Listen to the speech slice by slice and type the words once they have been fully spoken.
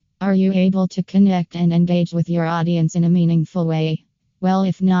Are you able to connect and engage with your audience in a meaningful way? Well,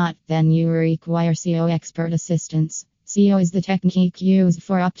 if not, then you require SEO expert assistance. SEO is the technique used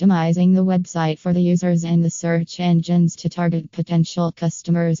for optimizing the website for the users and the search engines to target potential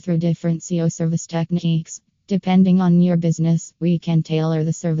customers through different SEO service techniques. Depending on your business, we can tailor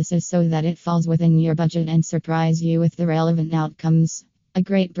the services so that it falls within your budget and surprise you with the relevant outcomes. A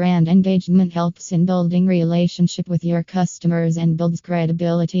great brand engagement helps in building relationship with your customers and builds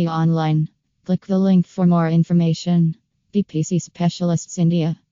credibility online. Click the link for more information. PPC Specialists India.